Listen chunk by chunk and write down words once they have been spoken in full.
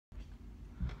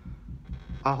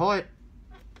Ahoy!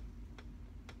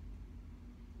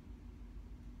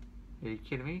 Are you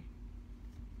kidding me?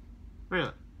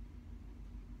 Really?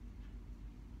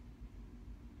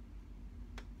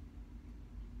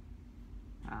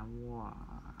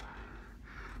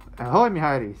 Ahoy, me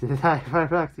hearties! This is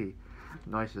Firefoxy.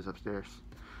 Noises upstairs.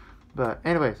 But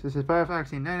anyways, this is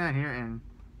Firefoxy99 here, and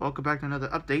welcome back to another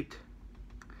update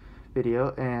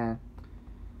video. And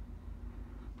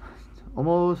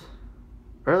almost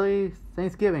early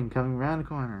Thanksgiving coming around the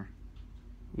corner.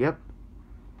 Yep,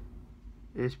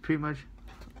 it's pretty much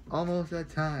almost that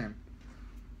time.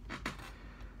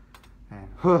 And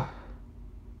whew,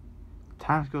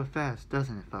 times go fast,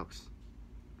 doesn't it, folks?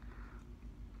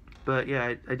 But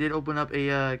yeah, I did open up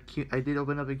a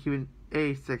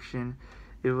Q&A section.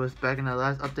 It was back in the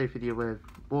last update video with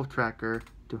Wolf Tracker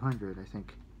 200, I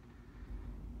think.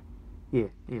 Yeah,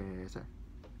 sorry.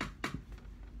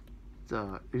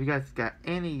 So if you guys got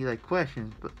any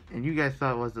questions, and you guys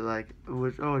thought it's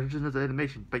just another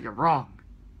animation, but you're wrong.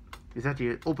 It's actually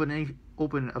an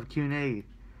open of Q&A.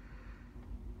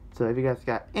 So if you guys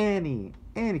got any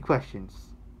questions,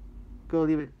 go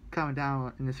leave it, comment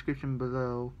down in the description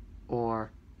below,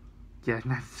 or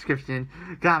not description,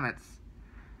 comments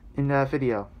in the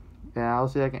video, and I'll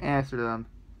see if I can answer them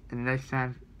in the next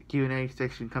time Q&A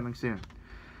section coming soon.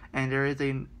 And there is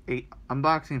a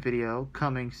unboxing video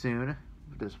coming soon.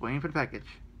 Just waiting for the package.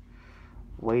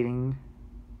 Waiting.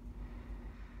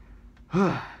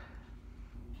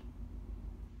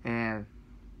 And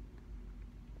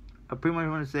I pretty much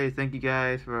want to say thank you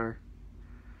guys for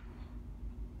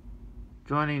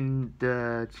joining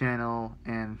the channel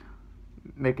and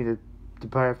making the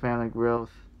Pirate Family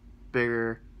growth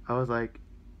bigger. I was like,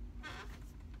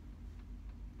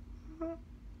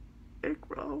 it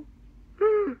grow.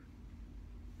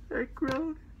 It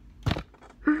grown.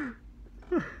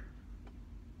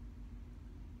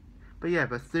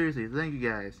 But seriously, thank you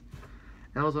guys.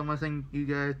 And also I want to thank you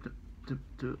guys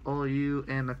to all of you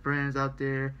and my friends out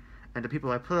there and the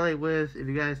people I play with. If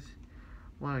you guys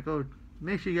want to go,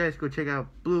 make sure you guys go check out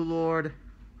Blue Lord,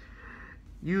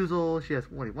 Usual. She has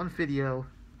only one video.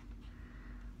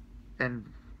 And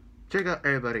check out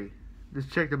everybody.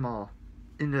 Just check them all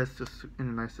in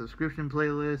my subscription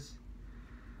playlist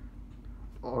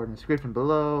or in the description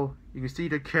below. You can see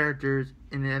the characters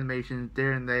in the animations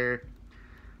there and there.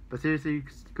 But seriously,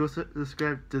 go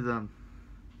subscribe to them,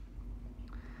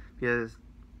 because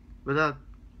I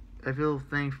feel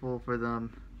thankful for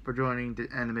them for joining the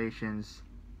animations,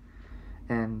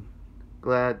 and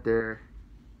glad they're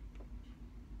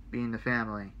being the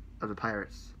family of the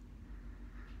pirates.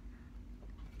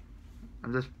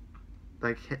 I'm just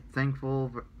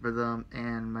thankful for them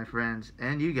and my friends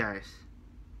and you guys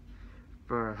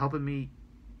for helping me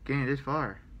getting this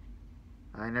far.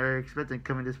 I never expected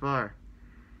coming this far.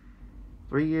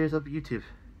 3 years of YouTube.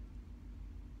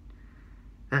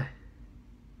 I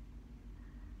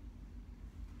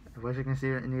wish I can see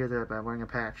it in the other by wearing a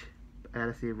patch. I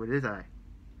gotta see it with his eye.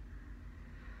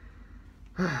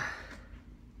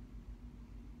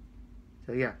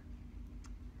 So yeah.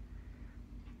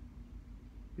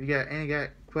 If you got any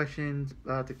questions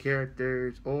about the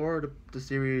characters or the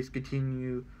series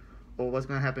continue, or what's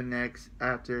gonna happen next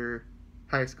after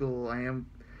high school, I am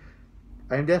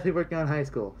definitely working on high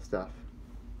school stuff.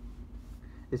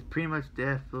 It's pretty much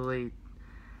definitely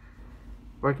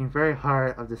working very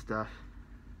hard of this stuff,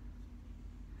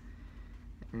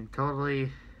 and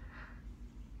totally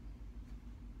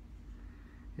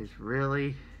it's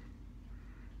really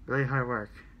hard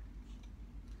work.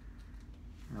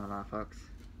 Hold on, folks.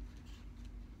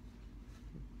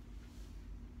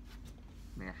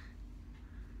 Yeah.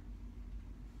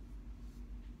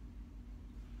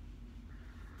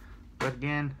 But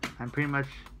again, I'm pretty much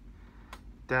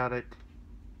doubt it.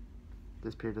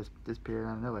 Disappeared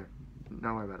out of nowhere.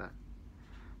 Don't worry about that.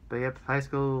 But yep, high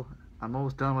school, I'm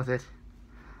almost done with it.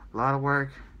 A lot of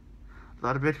work, a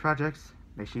lot of big projects.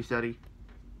 Make sure you study.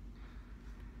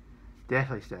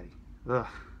 Definitely study. Ugh.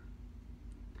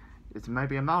 It might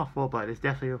be a mouthful, but it's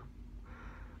definitely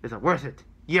worth it.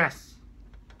 Yes!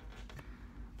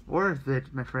 Worth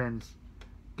it, my friends.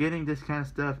 Getting this kind of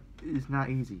stuff is not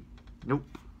easy. Nope.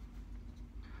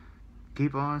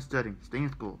 Keep on studying. Stay in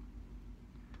school.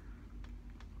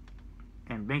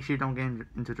 And make sure you don't get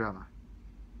into drama.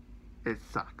 It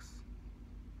sucks.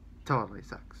 Totally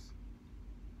sucks.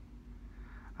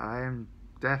 I am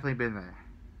definitely been there,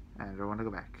 and I don't want to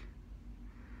go back.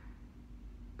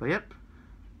 But yep.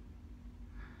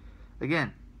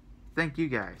 Again, thank you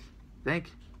guys. Thank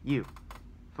you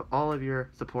for all of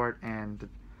your support and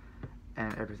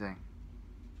everything.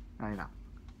 I know.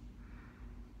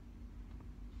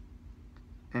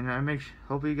 And I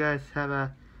hope you guys have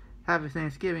a happy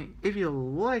Thanksgiving. If you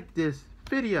like this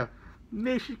video,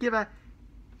 make sure to give a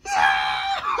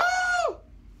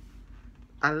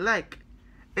like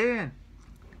and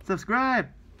subscribe.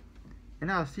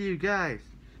 And I'll see you guys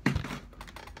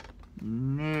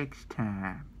next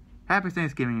time. Happy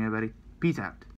Thanksgiving, everybody. Peace out.